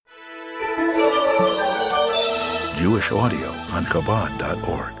Jewish audio on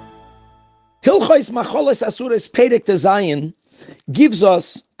Chabad.org. Hilchos Macholes Asures Perek Tezayin gives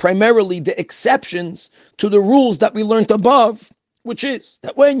us primarily the exceptions to the rules that we learned above, which is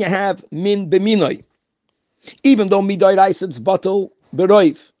that when you have min b'minoi, even though midai rice it's batel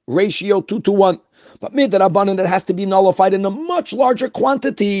beroiv, ratio 2-1, but midrabanan it has to be nullified in a much larger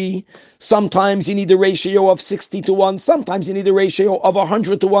quantity. Sometimes you need a ratio of 60-1, sometimes you need a ratio of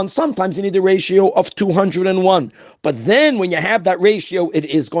 100-1, sometimes you need a ratio of 201. But then when you have that ratio, it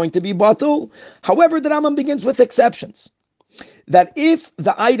is going to be batel. However, the Rambam begins with exceptions. That if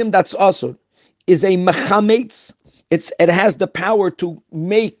the item that's asur is a mechametz, it has the power to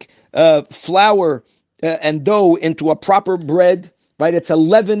make flour and dough into a proper bread, right? It's a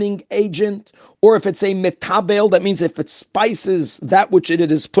leavening agent. Or if it's a metabel, that means if it spices that which it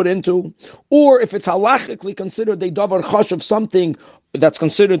is put into. Or if it's halachically considered a davar chashuv, something that's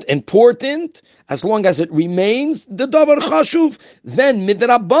considered important, as long as it remains the davar chashuv, then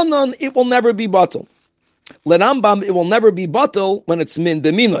midrabanan, it will never be batel. Le Rambam, it will never be batel when it's min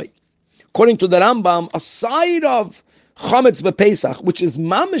b'minoi. According to the Rambam, aside of chametz b'pesach, which is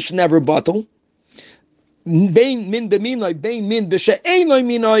mamish never batel, bein min b'minoi, bein min b'she'einoi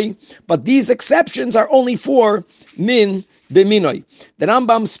minoi, but these exceptions are only for min b'minoi. The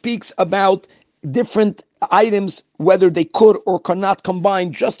Rambam speaks about different items, whether they could or cannot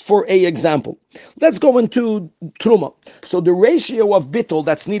combine, just for a example. Let's go into truma. So the ratio of bittul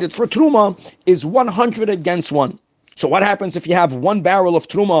that's needed for truma is 100 against 1. So what happens if you have 1 barrel of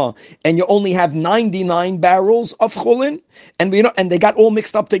truma and you only have 99 barrels of chulin, and they got all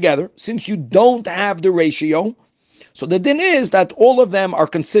mixed up together? Since you don't have the ratio, so the din is that all of them are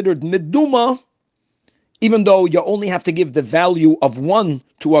considered meduma, even though you only have to give the value of 1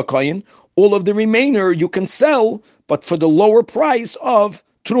 to a kohen. All of the remainder you can sell, but for the lower price of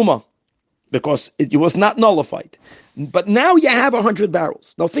truma, because it was not nullified. But now you have 100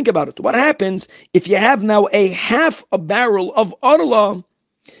 barrels. Now think about it. What happens if you have now a half a barrel of arla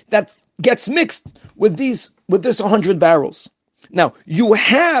that gets mixed with this 100 barrels? Now you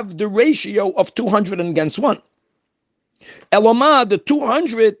have the ratio of 200 against 1. Eloma, the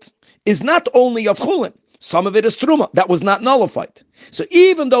 200 is not only of chulin. Some of it is truma that was not nullified. So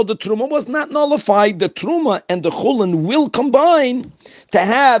even though the truma was not nullified, the truma and the chulin will combine to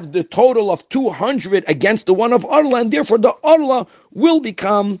have the total of 200 against the one of arla, and therefore the arla will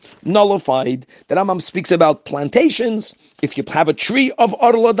become nullified. The Rambam speaks about plantations. If you have a tree of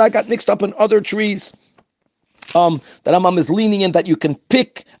arla that got mixed up in other trees, the Rambam is lenient that you can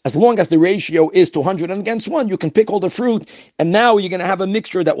pick, as long as the ratio is 200 against 1, you can pick all the fruit, and now you're going to have a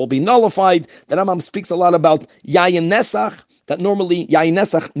mixture that will be nullified. The Rambam speaks a lot about yayin nesach, that normally yayin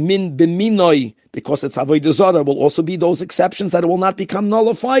nesach min b'minoi, because it's avodah zarah, will also be those exceptions that it will not become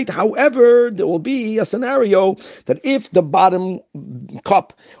nullified. However, there will be a scenario that if the bottom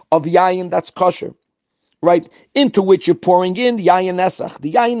cup of yayin that's kosher, right, into which you're pouring in the yayin nesach.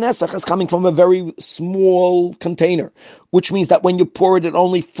 The yayin nesach is coming from a very small container, which means that when you pour it, it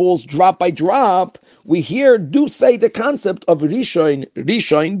only falls drop by drop. We here do say the concept of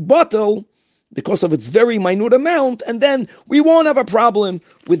rishoin bottle, because of its very minute amount, and then we won't have a problem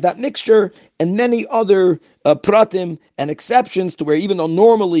with that mixture and many other pratim and exceptions to where even though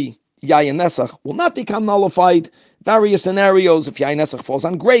normally yayin nesach will not become nullified, various scenarios, if yayin nesach falls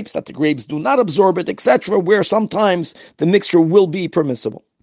on grapes, that the grapes do not absorb it, etc., where sometimes the mixture will be permissible.